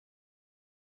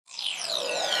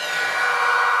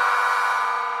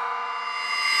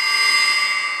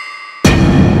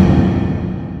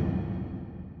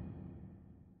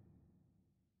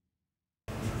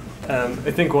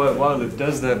I think while it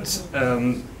does that,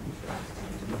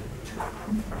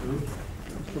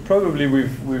 probably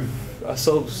we've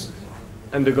ourselves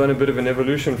undergone a bit of an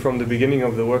evolution from the beginning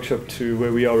of the workshop to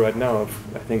where we are right now.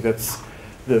 I think that's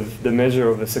the measure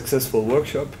of a successful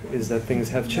workshop, is that things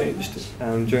have changed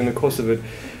during the course of it.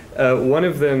 One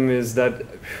of them is that,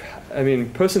 I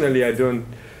mean, personally, I don't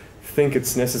think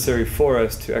it's necessary for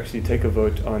us to actually take a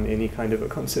vote on any kind of a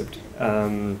concept.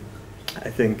 I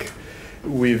think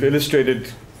we've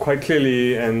illustrated quite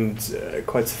clearly and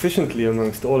quite sufficiently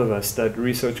amongst all of us that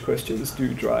research questions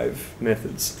do drive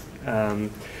methods.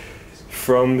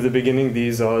 From the beginning,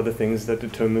 these are the things that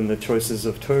determine the choices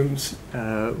of terms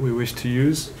we wish to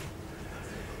use.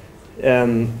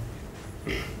 And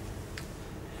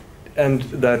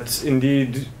that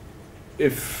indeed,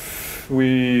 if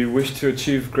we wish to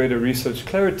achieve greater research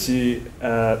clarity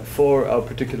for our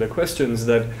particular questions,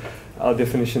 that our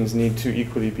definitions need to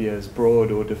equally be as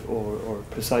broad or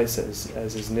precise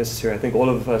as is necessary. I think all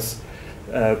of us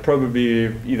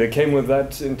probably either came with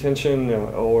that intention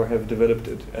or have developed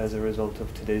it as a result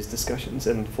of today's discussions.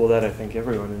 And for that, I thank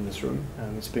everyone in this room.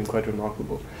 It's been quite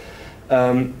remarkable.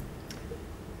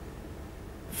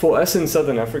 For us in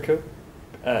Southern Africa,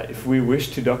 if we wish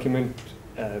to document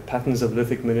patterns of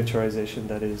lithic miniaturization,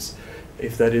 that is,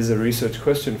 if that is a research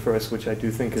question for us, which I do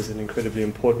think is an incredibly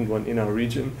important one in our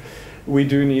region, we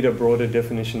do need a broader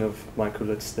definition of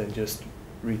microliths than just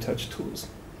retouched tools.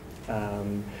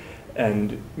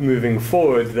 And moving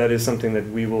forward, that is something that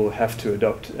we will have to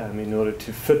adopt in order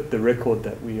to fit the record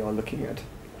that we are looking at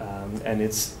and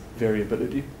its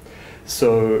variability.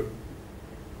 So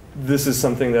this is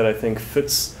something that I think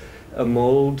fits a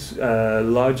mold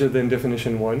larger than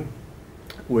definition 1,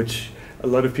 which a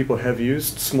lot of people have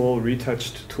used, small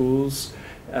retouched tools,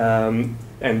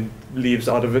 and leaves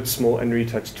out of it small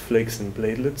unretouched flakes and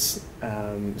bladelets.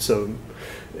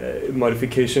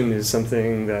 Modification is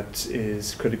something that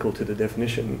is critical to the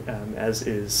definition, as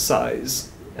is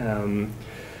size.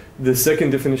 The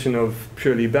second definition of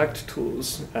purely backed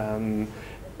tools,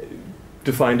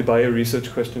 defined by a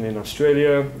research question in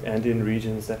Australia and in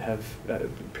regions that have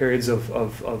periods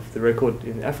of the record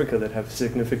in Africa that have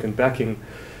significant backing,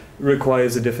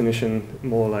 requires a definition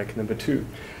more like number 2,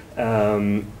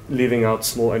 leaving out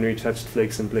small unretouched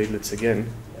flakes and bladelets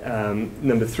again.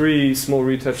 Number 3, small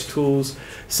retouched tools,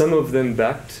 some of them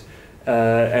backed,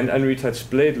 and unretouched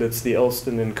bladelets, the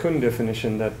Elston and Kuhn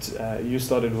definition that you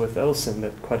started with, Elson,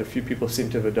 that quite a few people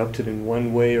seem to have adopted in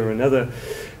one way or another,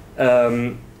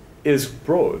 is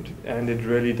broad, and it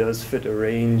really does fit a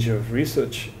range of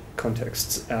research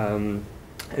contexts.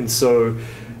 And so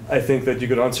I think that you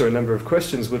could answer a number of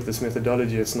questions with this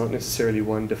methodology. It's not necessarily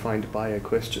one defined by a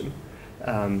question,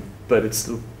 but it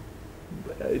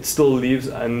still leaves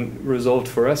unresolved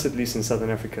for us, at least in Southern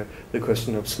Africa, the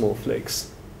question of small flakes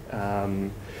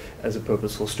as a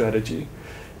purposeful strategy.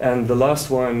 And the last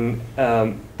one,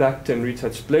 backed and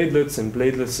retouched bladelets, and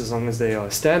bladelets as long as they are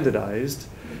standardized,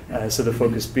 so the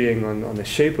focus being on the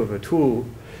shape of a tool,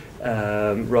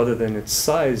 rather than its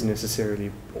size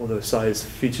necessarily, although size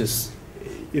features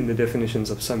in the definitions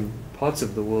of some parts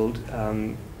of the world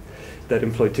that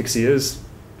employ Tixier's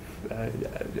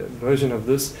version of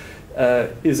this,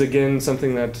 is again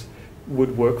something that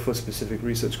would work for specific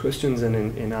research questions.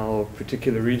 And in our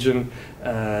particular region,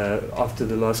 after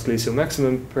the last glacial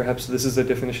maximum, perhaps this is a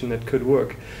definition that could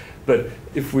work. But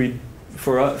if we,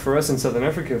 for us in Southern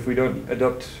Africa, if we don't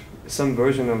adopt some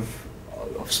version of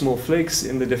small flakes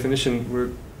in the definition,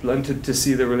 we're blunted to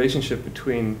see the relationship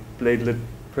between bladelet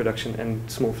production and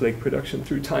small flake production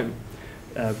through time,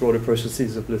 broader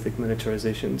processes of lithic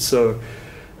miniaturization. So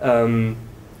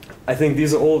I think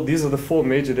these are the 4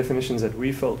 major definitions that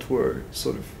we felt were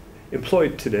sort of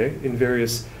employed today in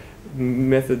various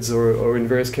methods or in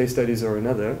various case studies or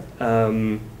another.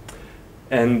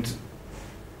 And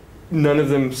none of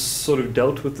them sort of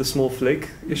dealt with the small flake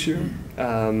issue,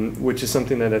 which is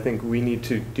something that I think we need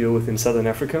to deal with in Southern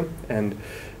Africa. And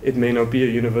it may not be a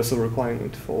universal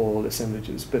requirement for all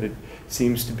assemblages, but it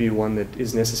seems to be one that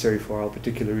is necessary for our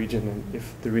particular region. And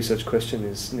if the research question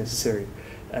is necessary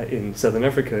in Southern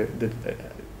Africa, the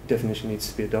definition needs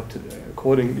to be adopted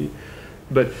accordingly.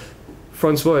 But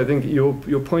Francois, I think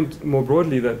your point more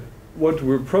broadly, that what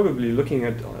we're probably looking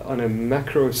at on a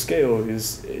macro scale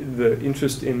is the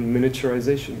interest in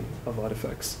miniaturization of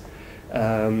artifacts,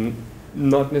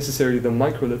 not necessarily the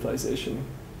microlithization.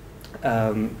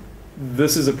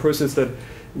 This is a process that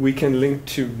we can link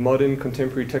to modern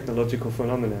contemporary technological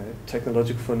phenomena.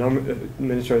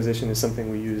 Miniaturization is something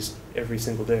we use every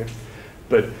single day,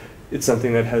 but it's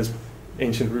something that has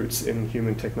ancient roots in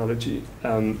human technology,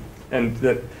 and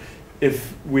that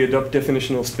if we adopt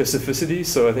definitional specificity,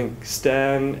 so I think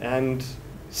Stan and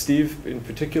Steve in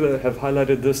particular have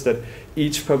highlighted this, that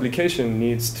each publication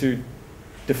needs to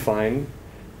define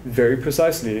very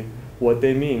precisely what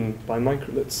they mean by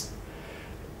microliths.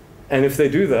 And if they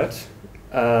do that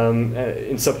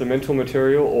in supplemental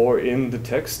material or in the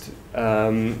text,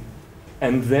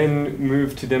 and then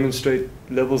move to demonstrate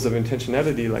levels of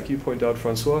intentionality, like you point out,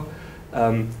 Francois,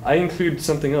 I include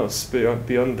something else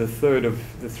beyond the third of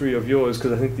the three of yours,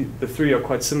 because I think the three are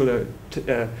quite similar.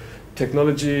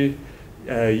 Technology,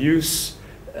 use,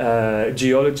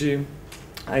 geology.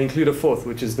 I include a fourth,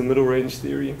 which is the middle range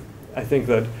theory. I think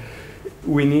that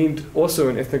we need also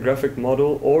an ethnographic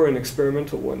model or an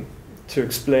experimental one to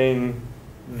explain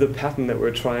the pattern that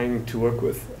we're trying to work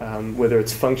with, whether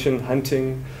it's function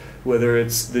hunting, whether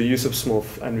it's the use of small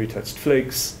unretouched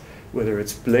flakes, whether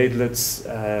it's bladelets.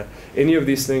 Any of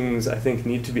these things, I think,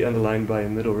 need to be underlined by a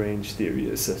middle range theory,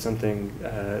 as something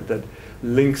that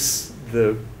links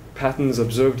the patterns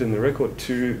observed in the record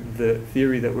to the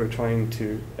theory that we're trying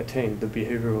to attain, the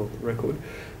behavioral record,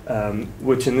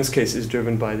 which in this case is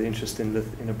driven by the interest in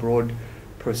a broad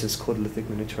process called lithic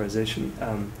miniaturization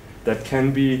that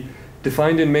can be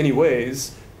defined in many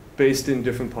ways based in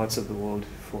different parts of the world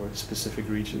for specific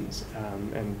regions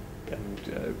and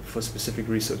for specific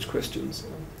research questions.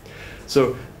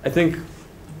 So I think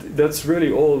that's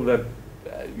really all that,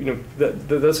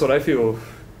 that's what I feel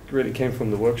really came from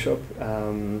the workshop.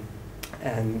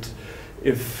 And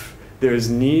if there is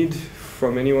need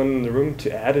from anyone in the room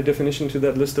to add a definition to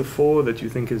that list of 4 that you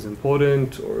think is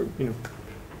important, or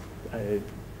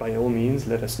by all means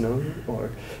let us know, or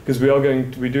because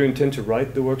we do intend to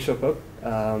write the workshop up,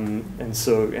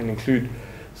 and include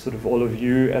sort of all of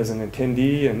you as an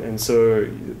attendee, and so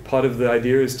part of the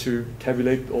idea is to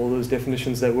tabulate all those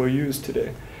definitions that were used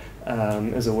today,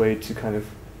 as a way to kind of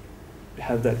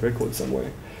have that record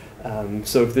somewhere.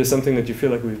 So if there's something that you feel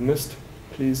like we've missed,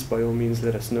 please by all means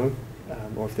let us know,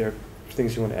 or if there are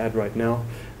things you want to add right now.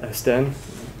 Stan?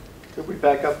 Could we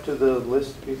back up to the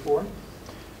list before?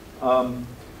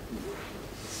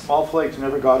 Small flakes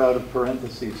never got out of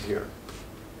parentheses here.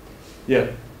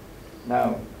 Yeah.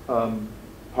 Now,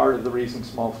 part of the reason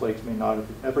small flakes may not have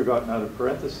ever gotten out of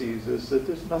parentheses is that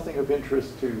there's nothing of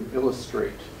interest to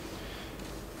illustrate,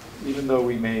 even though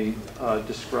we may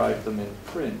describe them in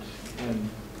print. And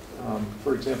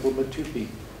for example, Matupi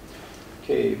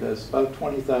cave has about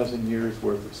 20,000 years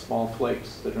worth of small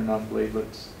flakes that are not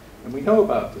bladelets, and we know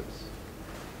about this.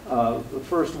 The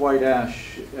first white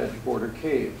ash at Border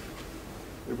Cave,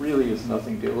 there really is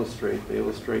nothing to illustrate. They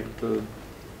illustrate the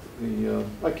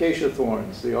acacia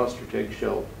thorns, the ostrich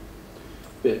eggshell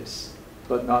bits,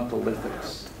 but not the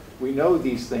lithics. We know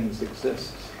these things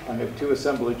exist. I have 2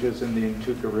 assemblages in the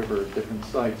Ntuka River at different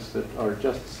sites that are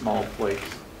just small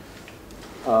flakes.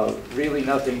 Really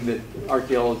nothing that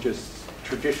archaeologists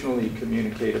traditionally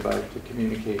communicate about,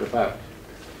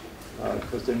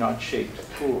 because they're not shaped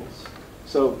pools.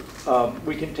 So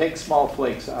we can take small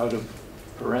flakes out of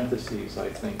parentheses, I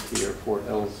think, here for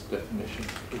L's definition.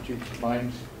 Would you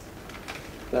mind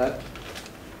that?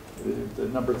 The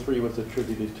number 3 was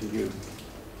attributed to you.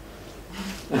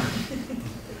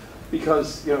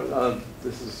 Because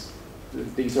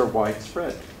these are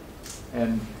widespread,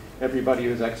 and everybody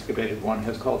who's excavated one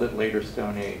has called it later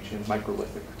Stone Age and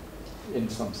Microlithic, in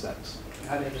some sense.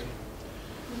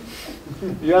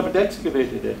 You haven't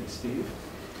excavated any, Steve.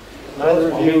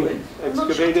 Neither of you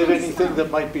excavated anything that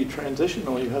might be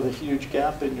transitional. You have a huge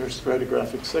gap in your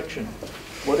stratigraphic section.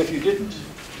 What if you didn't?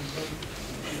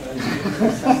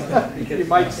 You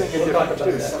might sing a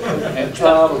different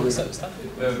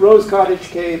tune. Rose Cottage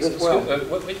Cave as well.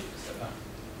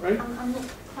 Right? I'm not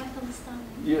quite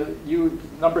understanding.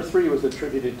 Number 3 was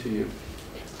attributed to you.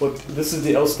 Well, this is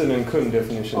the Elston and Kuhn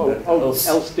definition.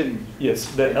 Elston. Yes,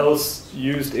 that Els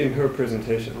used in her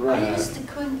presentation. Right. I used the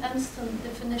Kuhn-Elston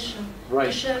definition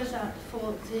to show that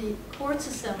for the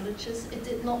quartz-assemblages it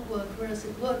did not work, whereas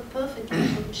it worked perfectly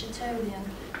for the Chitterian,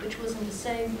 which was in the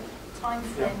same time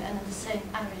frame and in the same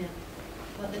area.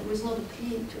 But it was not a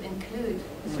plea to include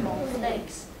small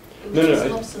flakes. It was just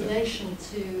an observation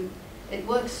to... It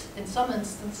works in some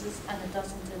instances and it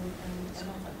doesn't in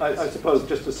others. I suppose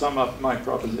just to sum up my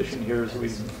proposition here is we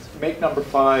make number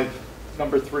 5,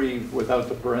 number 3 without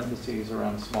the parentheses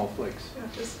around small flakes. Yeah,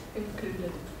 just include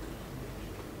it.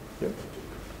 Yep.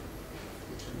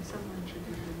 Someone should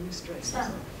do the new stress.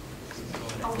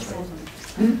 I'll draw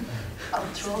them.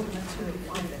 I'll draw them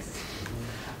to this.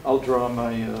 I'll draw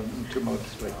my 2 mode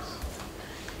flakes.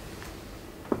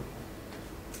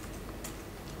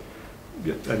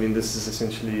 Yeah, I mean, this is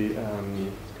essentially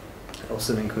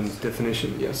Elston and Kuhn's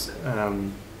definition, yes.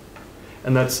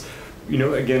 And that's, you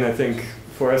know, again, I think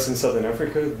for us in Southern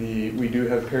Africa, we do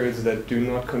have periods that do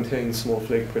not contain small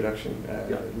flake production.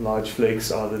 Large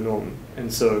flakes are the norm.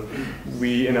 And so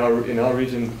we, in our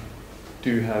region,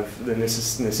 do have the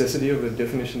necessity of a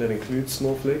definition that includes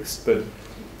small flakes, but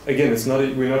again,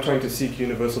 we're not trying to seek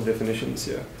universal definitions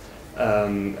here.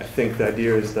 I think the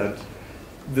idea is that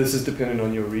this is dependent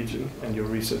on your region and your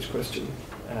research question,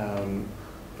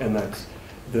 and that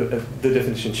the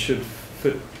definition should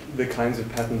fit the kinds of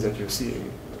patterns that you're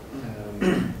seeing,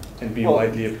 and be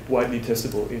widely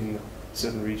testable in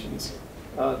certain regions.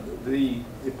 The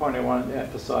point I want to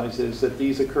emphasize is that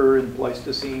these occur in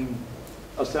Pleistocene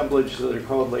assemblages that are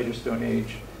called later Stone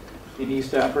Age in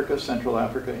East Africa, Central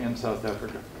Africa, and South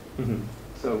Africa. Mm-hmm.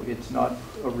 So it's not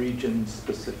a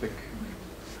region-specific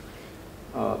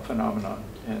phenomenon.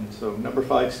 And so number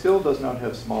 5 still does not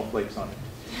have small flakes on it.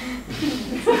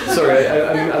 Sorry,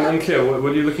 I'm unclear.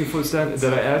 What are you looking for, Stan?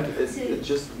 Did I add?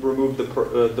 Just remove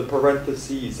the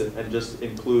parentheses and just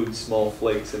include small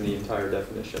flakes in the entire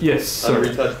definition. Yes, sorry.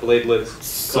 Retouched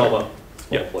bladelets, comma,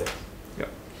 small flakes. Yeah.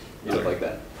 You look like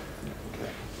that.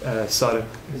 Sorry.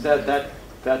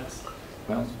 That's,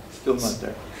 well, still not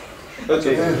there.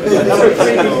 Okay. Number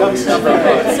 3 becomes number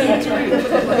 5.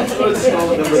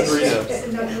 Number 3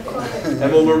 now.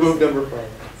 And we'll remove number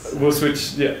 5. We'll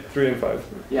switch, 3 and 5.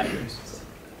 Yeah.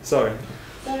 Sorry.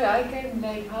 Sorry, I can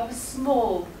make how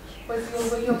small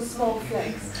with your small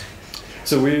flakes.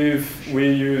 So we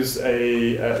use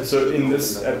so in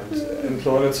this in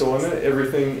Florida,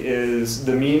 everything is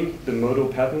the mean, the modal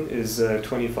pattern is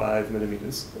 25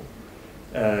 millimeters.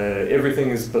 Everything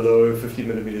is below 50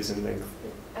 millimeters in length.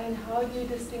 And how do you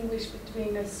distinguish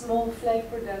between a small flake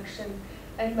production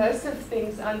and most of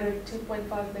things under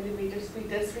 2.5 millimeters we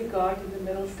disregard in the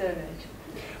Middle Stone Age?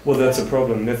 Well, that's a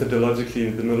problem.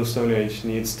 Methodologically, the Middle Stone Age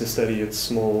needs to study its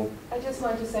small. I just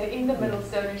want to say, in the Middle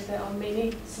Stone Age, there are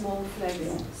many small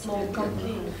flakes, small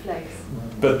complete flakes.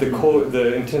 But the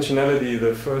intentionality,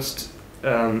 the first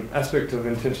aspect of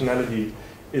intentionality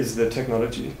is the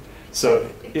technology. So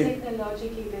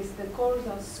technologically, the cores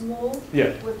are small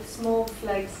with small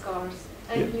flake scars,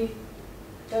 and we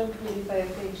don't really pay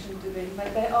attention to them,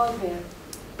 but they are there.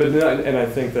 But and I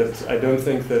think that I don't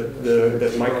think that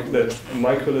that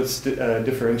microliths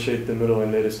differentiate the Middle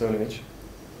and Later Stone Age.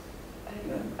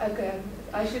 Okay,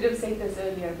 I should have said this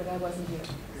earlier, but I wasn't here.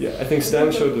 Yeah, I think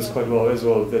Stan showed this quite well as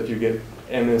well, that you get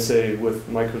MSA with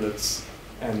microliths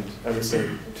and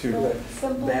LSA too.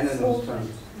 Simple, small.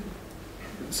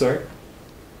 Sorry?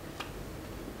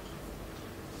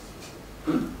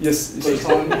 Yes.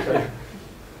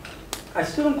 I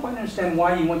still don't quite understand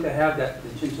why you want to have that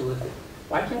distinction listed.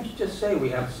 Why can't you just say we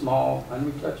have small,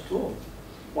 unretouched tools?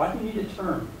 Why do you need a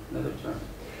term, another term?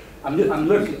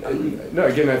 No,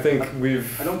 again, I think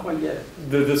I don't quite get it.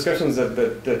 The discussions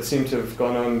that seem to have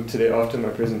gone on today after my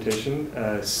presentation,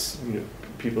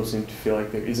 people seem to feel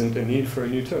like there isn't a need for a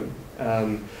new term.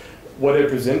 What I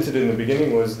presented in the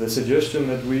beginning was the suggestion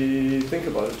that we think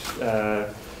about it,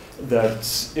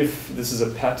 that if this is a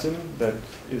pattern that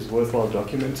is worthwhile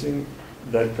documenting,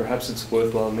 that perhaps it's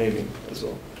worthwhile naming as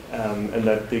well, and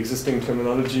that the existing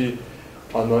terminology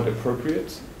are not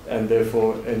appropriate, and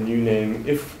therefore a new name,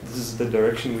 if this is the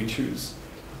direction we choose,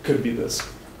 could be this.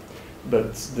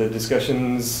 But the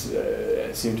discussions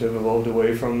seem to have evolved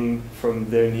away from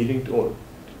their needing to, or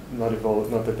not evolved,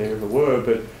 not that they ever were,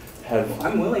 but have. Well,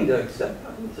 I'm willing to accept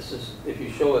this is if you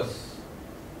show us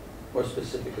more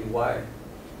specifically why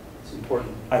it's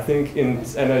important. I think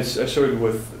and I showed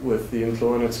with the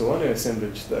Inter-analyst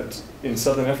assemblage that in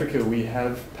Southern Africa we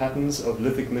have patterns of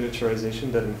lithic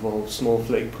miniaturization that involve small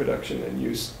flake production and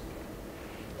use.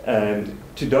 And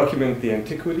to document the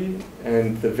antiquity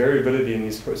and the variability in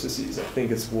these processes, I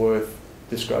think it's worth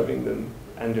describing them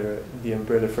under the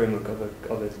umbrella framework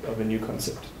of a new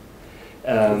concept.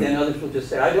 Then others will just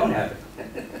say, I don't have it.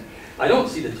 I don't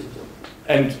see the two.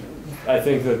 And I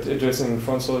think that addressing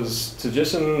Francois's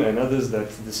suggestion and others that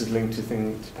this is linked to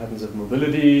patterns of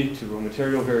mobility, to raw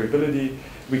material variability,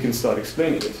 we can start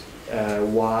explaining it.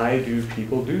 Why do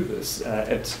people do this?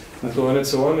 At Florida and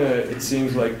so on, it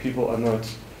seems like people are not.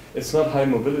 It's not high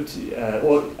mobility.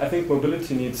 I think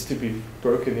mobility needs to be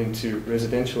broken into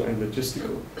residential and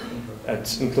logistical. At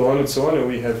Florida and so on,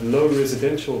 we have low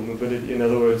residential mobility. In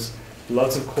other words,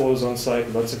 lots of cores on site,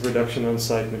 lots of reduction on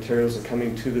site, materials are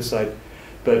coming to the site,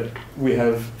 but we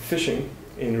have fishing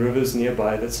in rivers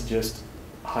nearby that suggest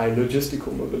high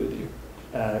logistical mobility.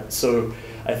 So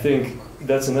I think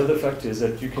that's another factor, is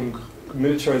that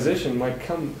miniaturization might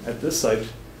come at this site,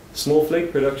 small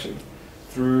flake production,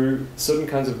 through certain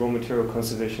kinds of raw material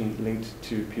conservation linked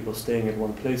to people staying at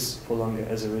one place for longer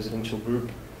as a residential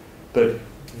group, but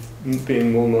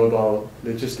being more mobile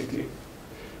logistically.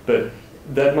 But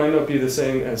that might not be the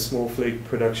same as small flake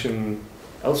production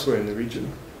elsewhere in the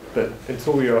region. But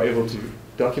until we are able to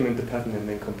document the pattern and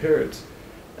then compare it,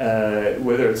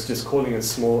 whether it's just calling it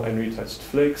small and retouched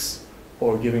flakes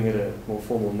or giving it a more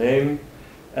formal name,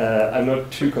 I'm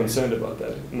not too concerned about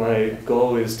that. My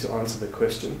goal is to answer the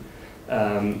question.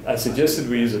 I suggested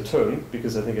we use a term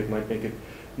because I think it might make it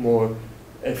more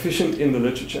efficient in the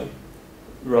literature,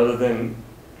 rather than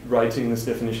writing this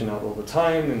definition out all the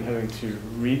time and having to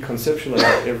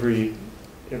reconceptualize every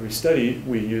study.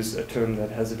 We use a term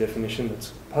that has a definition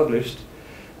that's published.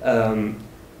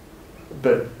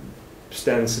 But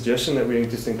Stan's suggestion that we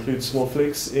just include small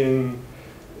flakes in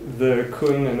the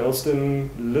Kuhn and Elston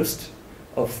list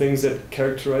of things that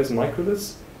characterize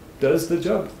microliths does the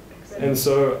job. Exactly. And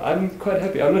so I'm quite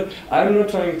happy. I'm not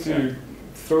trying to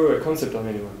throw a concept on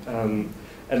anyone.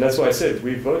 And that's why I said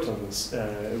we vote on this.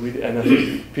 And I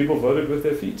think people voted with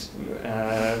their feet.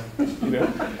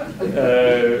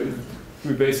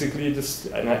 We basically just,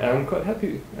 and I'm quite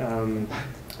happy.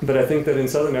 But I think that in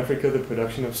Southern Africa, the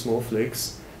production of small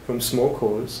flakes from small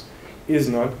cores is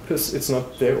not, it's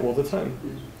not there all the time.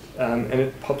 And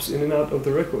it pops in and out of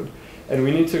the record. And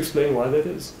we need to explain why that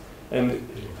is. And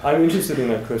I'm interested in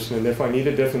that question, and therefore I need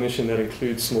a definition that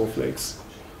includes small flakes.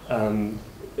 And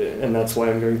that's why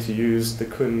I'm going to use the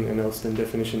Kuhn and Elston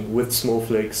definition with small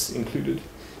flakes included.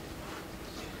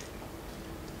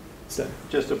 Stan.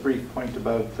 Just a brief point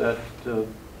about that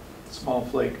small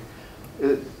flake.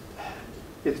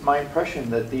 It's my impression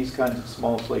that these kinds of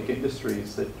small flake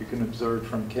industries that you can observe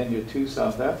from Kenya to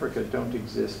South Africa don't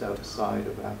exist outside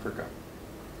of Africa.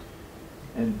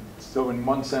 And so in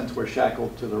one sense, we're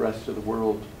shackled to the rest of the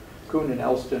world. Kuhn and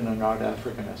Elston are not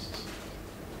Africanists.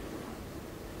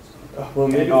 Well,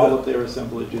 maybe and all of their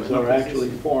assemblages are actually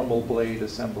formal blade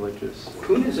assemblages.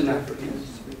 Kuhn is an African.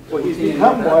 Well, he's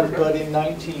become one, but in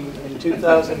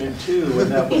 2002, when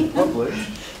that was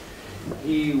published,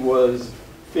 he was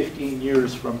 15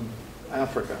 years from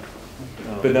Africa.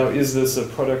 But now, is this a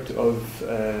product of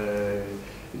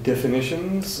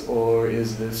definitions, or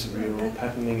is this real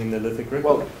patterning in the lithic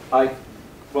record?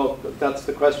 Well, that's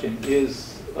the question.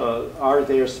 Are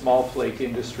there small flake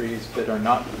industries that are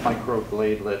not micro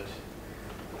bladelet,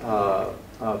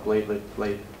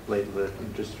 bladelet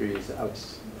industries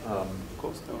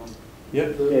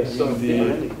Yep. So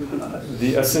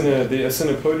the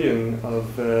Acinopodium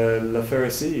of La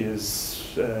Ferracie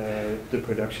is the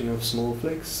production of small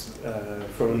flakes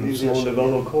from small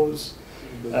level cores.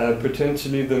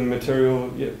 Potentially the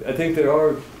material, I think there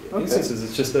are instances,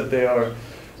 it's just that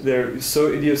they're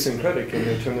so idiosyncratic in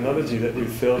their terminology that we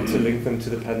failed to link them to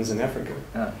the patterns in Africa.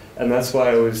 And that's why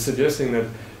I was suggesting that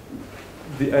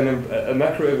a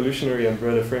macroevolutionary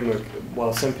umbrella framework,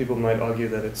 while some people might argue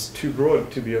that it's too broad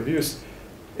to be of use,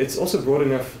 it's also broad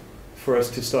enough for us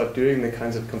to start doing the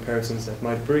kinds of comparisons that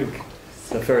might bring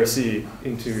La Ferracie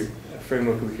into a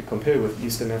framework we could compare with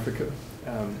Eastern Africa.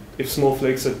 If small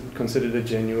flakes are considered a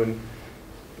genuine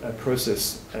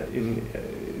process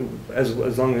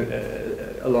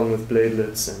along with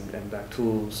bladelets and back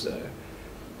tools.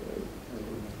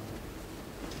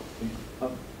 I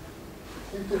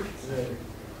think that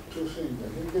two things. I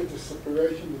think that the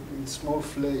separation between small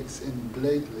flakes and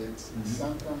bladelets is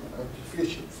sometimes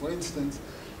artificial. For instance,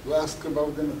 you ask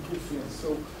about the Natufian.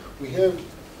 So we have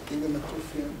in the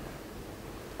Natufian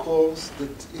cores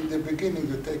that in the beginning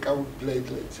you take out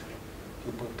bladelets,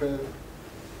 you prepare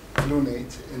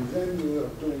lunates, and then you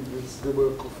are doing this, the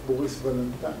work of Boris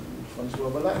Valentine and Francois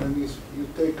Valin, and you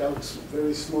take out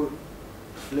very small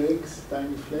flakes,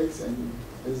 tiny flakes, and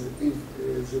as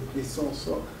the Plisson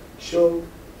showed,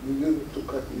 you use it to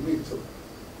cut in meat. So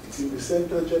it's in the same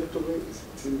trajectory,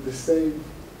 it's in the same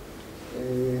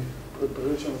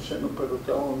preparation of Shannon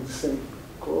Perotao on the same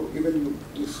core, even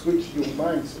you switch your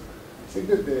mind. So I think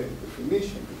that the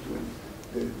definition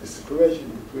between the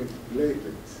separation between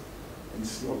bladelets and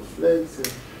small flakes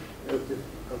is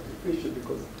artificial,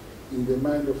 because in the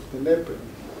mind of the Nepal,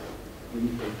 when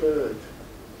he prepared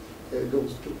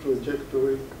those two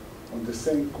trajectories on the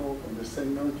same core, on the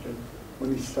same notion,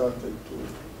 when he started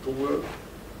to work.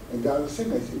 And the other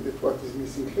thing, I think that what is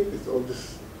missing here is all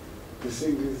this, the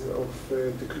thing is of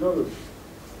technology.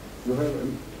 You have a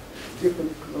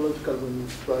different technological when you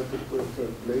try to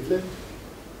prepare bladelet,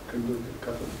 you can do it a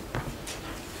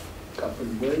couple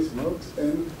ways, notes,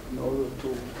 and in order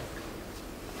to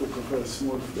prepare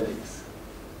small flakes.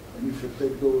 And if you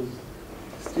take those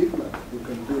stigmas, you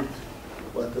can build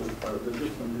what are the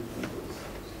different ways.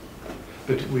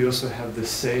 But we also have the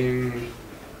same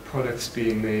products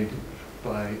being made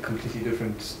by completely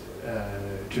different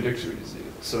trajectories.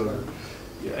 So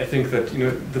yeah, I think that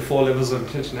the 4 levels of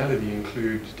intentionality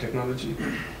include technology.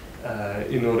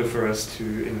 In order for us to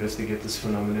investigate this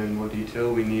phenomenon in more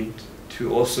detail, we need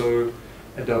to also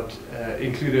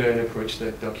include an approach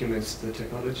that documents the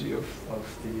technology of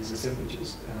these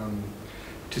assemblages.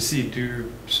 To see,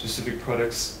 do specific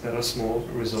products that are small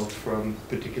result from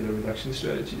particular reduction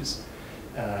strategies?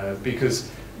 Because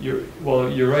you're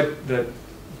right that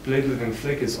bladelet and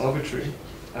flake is arbitrary.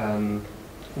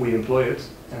 We employ it,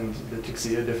 and the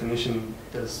Tixia definition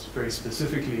does very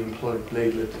specifically employ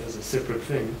bladelet as a separate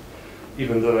thing,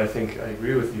 even though I think I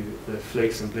agree with you, the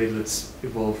flakes and bladelets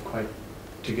evolve quite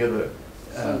together.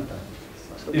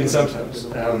 Sometimes.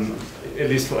 At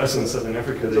least for us in Southern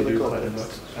Africa, they do quite a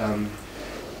lot.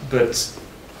 But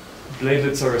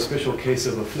bladelets are a special case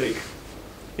of a flake.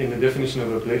 In the definition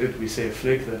of a bladelet, we say a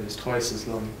flake that is twice as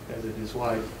long as it is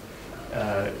wide,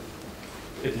 at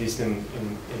least in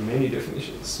many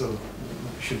definitions. So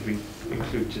should we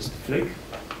include just flake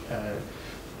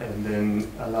and then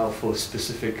allow for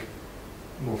specific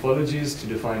morphologies to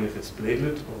define if it's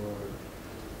bladelet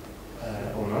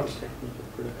or not?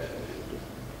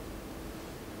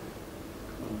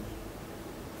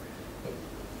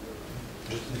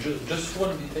 Just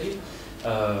one detail.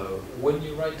 When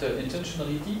you write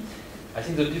intentionality, I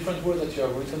think the different word that you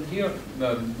have written here,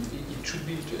 it should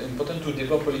be important to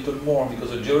develop a little more, because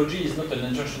the geology is not an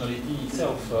intentionality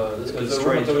itself. The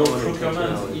raw material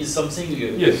procurement is something.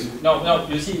 Yes. Now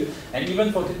you see, and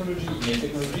even for technology, in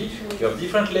technology, you have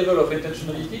different level of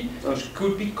intentionality, which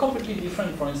could be completely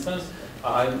different. For instance,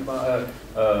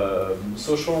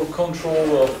 social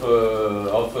control of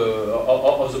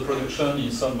the production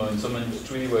in some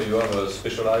industry where you have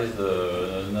specialized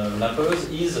nappers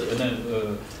is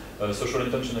social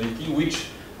intentionality, which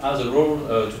has a role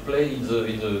to play in the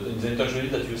intentionality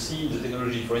that you see in the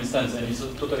technology, for instance, and it's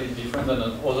totally different than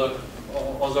other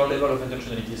level of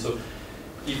intentionality. So,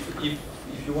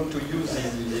 if you want to use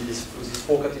this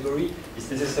 4 category, it's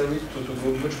necessary to go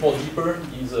much more deeper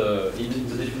in the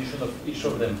definition of each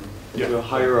of them. Yeah. To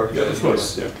hierarchize, of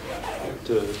course, yeah.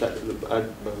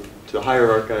 To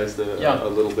hierarchize a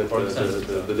little bit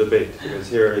the debate, because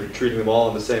here treating them all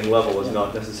on the same level is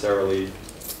not necessarily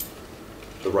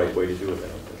the right way to do it, I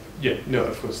don't think. Yeah, no,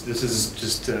 of course. This is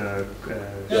just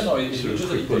it's sort of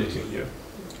quick bulletin, yeah.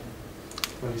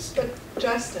 But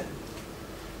Justin,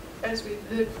 as we've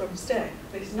heard from Stan,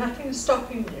 there's nothing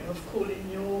stopping you of calling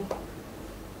your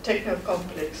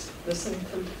techno-complex the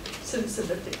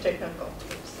synthetic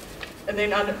techno-complex. And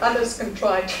then others can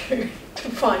try to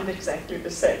find exactly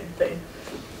the same thing.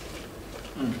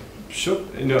 Sure.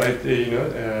 No,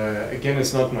 again,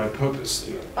 it's not my purpose.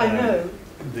 I know.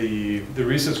 The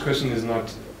research question is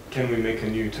not, can we make a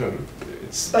new term?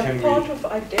 It's but part of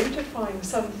identifying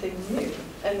something new,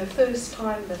 and the first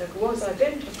time that it was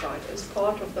identified as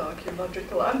part of the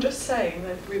archaeological, I'm just saying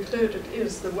that we've heard it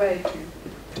is the way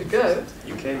to go.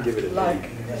 You can give it a name.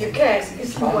 You can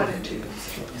if you want to.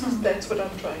 That's what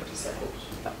I'm trying to say.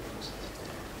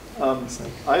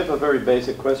 I have a very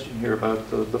basic question here about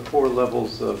the 4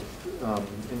 levels of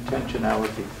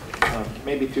intentionality.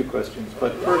 Maybe 2 questions,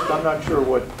 but first, I'm not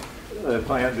sure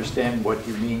if I understand what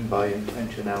you mean by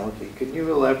intentionality. Can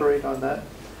you elaborate on that?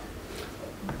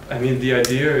 I mean, the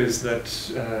idea is that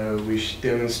we should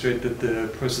demonstrate that the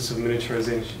process of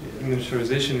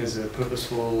miniaturization is a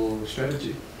purposeful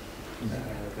strategy,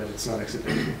 that it's not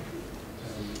accidental.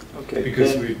 Okay.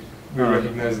 Because we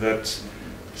recognize that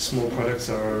small products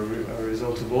are a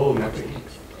result of all mapping.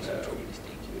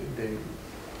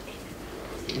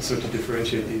 So to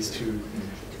differentiate these two,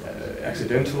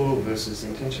 accidental versus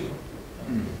intentional.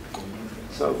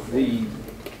 So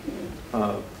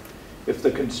if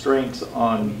the constraints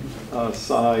on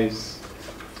size,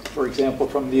 for example,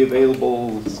 from the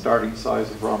available starting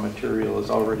size of raw material has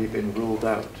already been ruled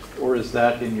out, or is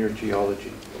that in your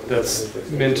geology? That's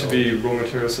meant to be raw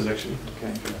material selection.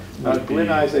 Okay. Glenn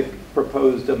Isaac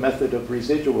proposed a method of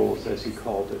residuals, as he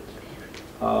called it.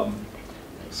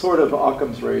 Sort of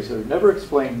Occam's razor, never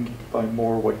explained by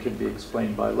more what can be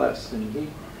explained by less. And he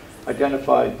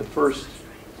identified the first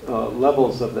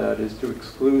levels of that is to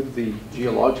exclude the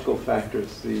geological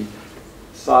factors, the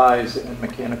size and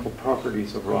mechanical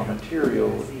properties of raw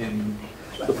material in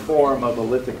the form of a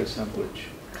lithic assemblage.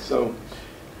 So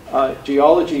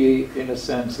geology, in a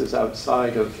sense, is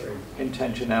outside of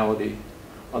intentionality,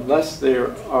 unless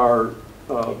there are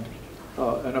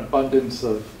an abundance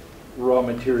of raw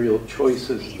material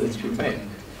choices that you make.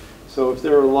 So if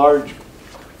there are large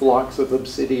blocks of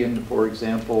obsidian, for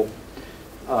example,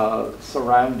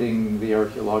 surrounding the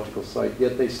archaeological site,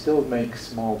 yet they still make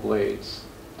small blades,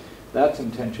 that's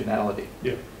intentionality.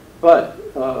 Yeah. But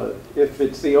if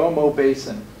it's the Omo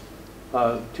Basin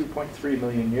 2.3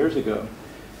 million years ago,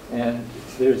 and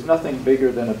there's nothing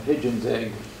bigger than a pigeon's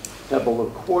egg pebble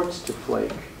of quartz to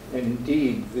flake, and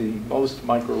indeed the most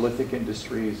microlithic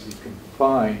industries you can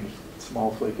find,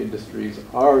 small flake industries,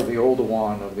 are the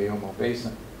Oldowan of the Omo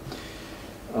Basin,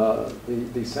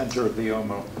 the center of the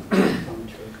Omo.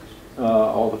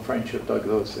 All the French have dug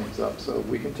those things up, so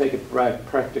we can take it back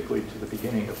practically to the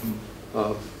beginning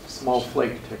of small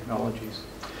flake technologies.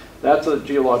 That's a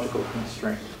geological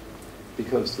constraint,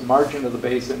 because the margin of the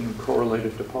basin,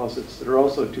 correlative deposits that are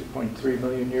also 2.3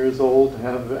 million years old,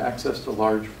 have access to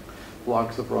large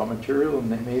blocks of raw material, and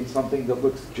they made something that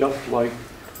looks just like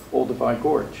Olduvai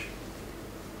Gorge.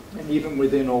 And even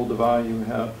within Olduvai, you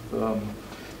have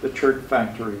the Chert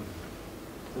factory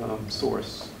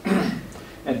source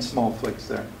and small flakes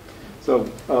there. So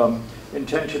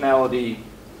intentionality,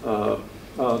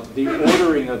 the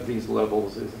ordering of these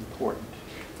levels is important.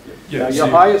 Yeah, now, your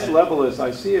highest level, as I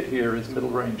see it here, is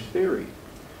middle range theory.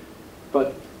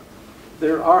 But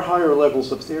there are higher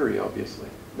levels of theory, obviously.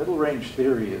 Middle range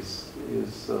theory is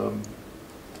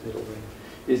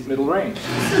middle range.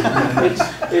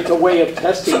 It's a way of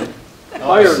testing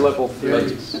higher level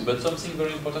theories. But something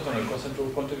very important on a conceptual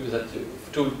point of view is that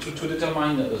to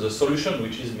determine the solution,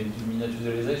 which is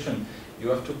miniaturization, you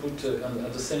have to put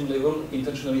at the same level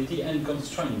intentionality and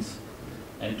constraints,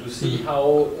 and to see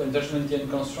how intentionality and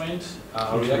constraints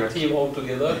are reactive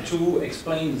altogether to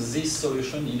explain this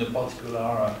solution in a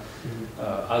particular,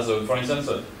 for instance,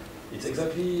 it's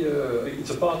exactly, it's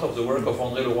a part of the work of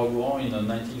André Leroy-Gourand in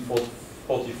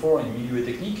 1944 in Milieu et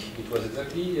Technique. It was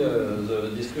exactly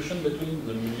the discussion between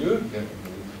the milieu,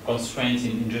 constraints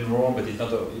in general, but it's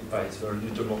not it's a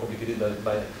little more complicated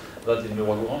by that in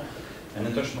Leroy-Gourand, and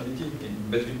intentionality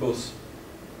between both.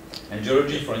 And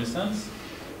geology, for instance,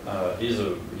 is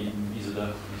a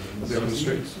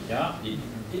constraint. Yeah,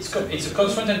 it's a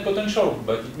constraint and potential,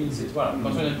 but it means it's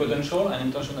constraint and potential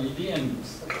and intentionality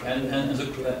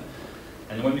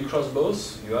and when you cross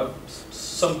both, you have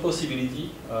some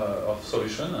possibility of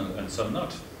solution and some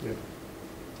not. Yeah.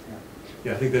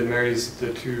 Yeah, I think that marries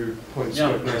the 2 points.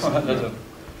 Yeah.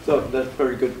 So that's a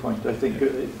very good point. I think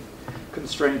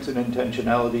constraints and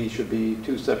intentionality should be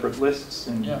 2 separate lists,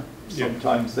 and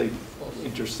sometimes they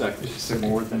intersect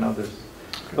more than others.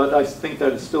 Okay. But I think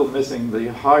that it's still missing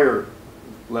the higher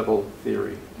level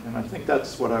theory. And I think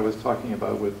that's what I was talking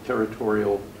about with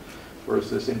territorial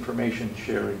versus information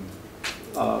sharing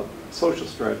social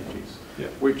strategies,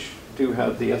 which do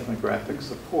have the ethnographic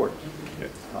support.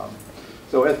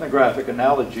 So ethnographic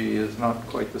analogy is not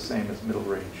quite the same as middle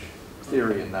range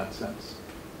theory in that sense.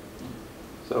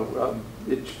 So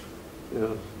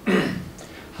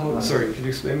sorry, can you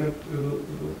explain that a little?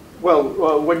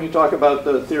 Well, when you talk about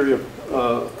the theory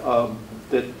of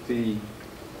that the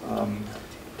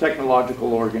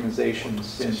technological organizations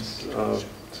since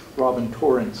Robin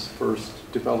Torrance first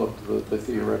developed the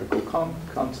theoretical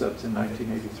concepts in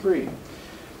 1983,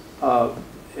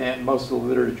 and most of the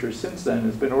literature since then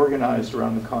has been organized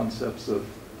around the concepts of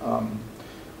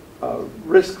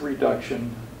risk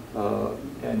reduction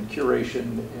and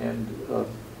curation and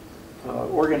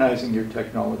organizing your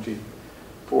technology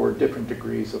for different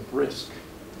degrees of risk.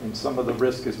 And some of the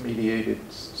risk is mediated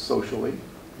socially,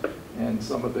 and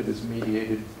some of it is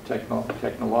mediated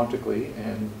technologically,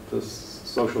 and the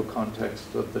social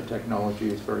context of the technology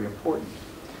is very important.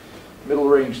 Middle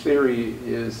range theory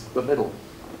is the middle.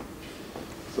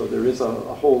 So there is a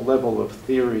whole level of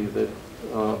theory that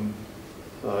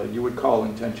you would call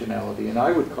intentionality, and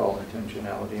I would call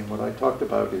intentionality, and what I talked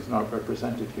about is not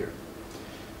represented here.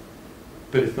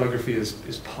 But ethnography is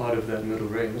part of that middle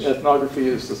range. Ethnography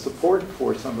is the support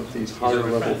for some of these higher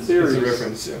level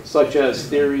theories, yeah. such as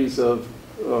theories of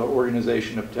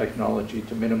organization of technology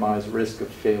to minimize risk of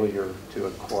failure to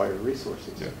acquire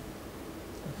resources. Yeah.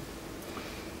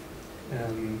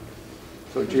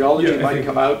 So geology might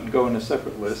come out and go in a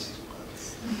separate list.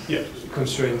 Yeah,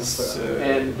 constraints.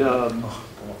 And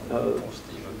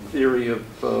theory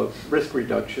of risk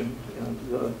reduction.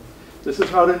 And, this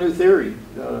is not a new theory.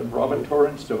 Robin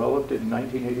Torrance developed it in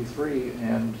 1983,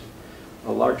 and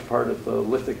a large part of the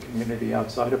lithic community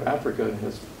outside of Africa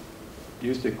has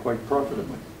used it quite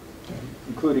profitably,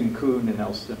 including Kuhn and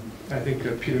Elston. I think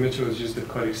Peter Mitchell has used it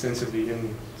quite extensively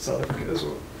in South Africa as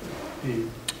well.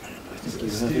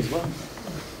 Steve.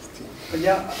 But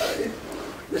yeah,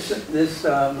 this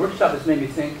workshop has made me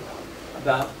think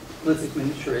about lithic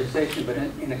miniaturization, but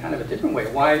in a kind of a different way.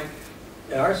 Why,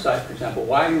 at our site, for example,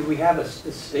 why do we have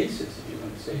this stasis, if you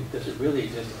want to say? Does it really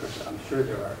exist? Of course, I'm sure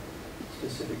there are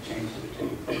specific changes that are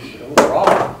taking place, but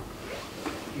overall,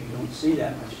 you don't see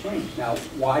that much change. Now,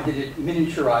 why did it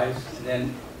miniaturize and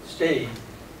then stay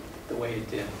the way it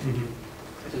did?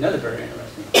 It's another very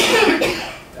interesting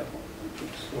that we'll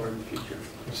explore in the future.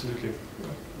 Absolutely.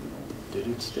 Did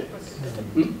it stay?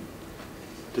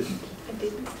 Didn't. It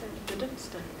didn't stay. It didn't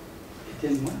stay. It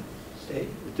didn't what? Stay?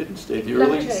 It didn't stay. The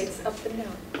Fluctuates up and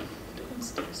down.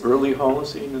 early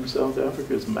Holocene in South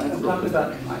Africa is I'm talking Microliths.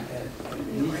 about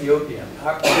in Ethiopia.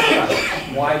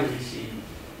 Why do we see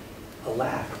a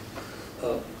lack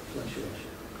of fluctuation?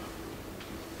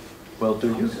 Well, do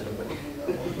you?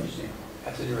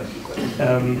 That's an interesting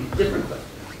question. Different question.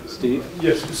 Steve?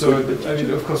 Yes, so I mean,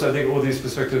 of course, I think all these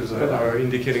perspectives are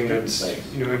indicating that,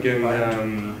 you know, again,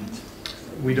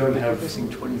 we don't have a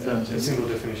single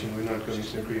definition. We're not going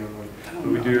to agree on one. But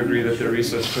we do agree that the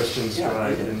research questions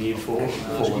drive the need for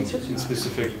one in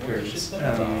specific periods.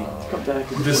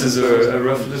 This is a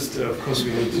rough list. Of course,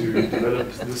 we need to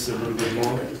develop this a little bit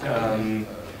more.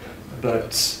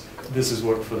 But this is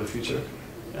work for the future.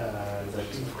 That,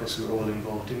 of course, we're all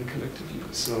involved in collectively.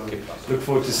 So look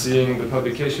forward to seeing the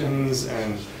publications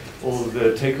and all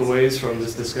the takeaways from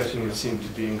this discussion, which seem to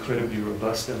be incredibly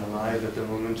robust and alive at the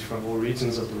moment from all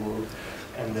regions of the world.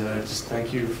 And just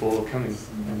thank you for coming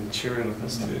and sharing with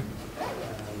us today.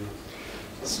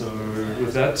 So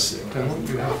with that, Clement,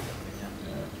 you have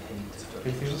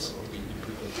anything else?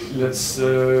 Let's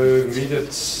meet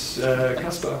at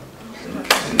Caspar.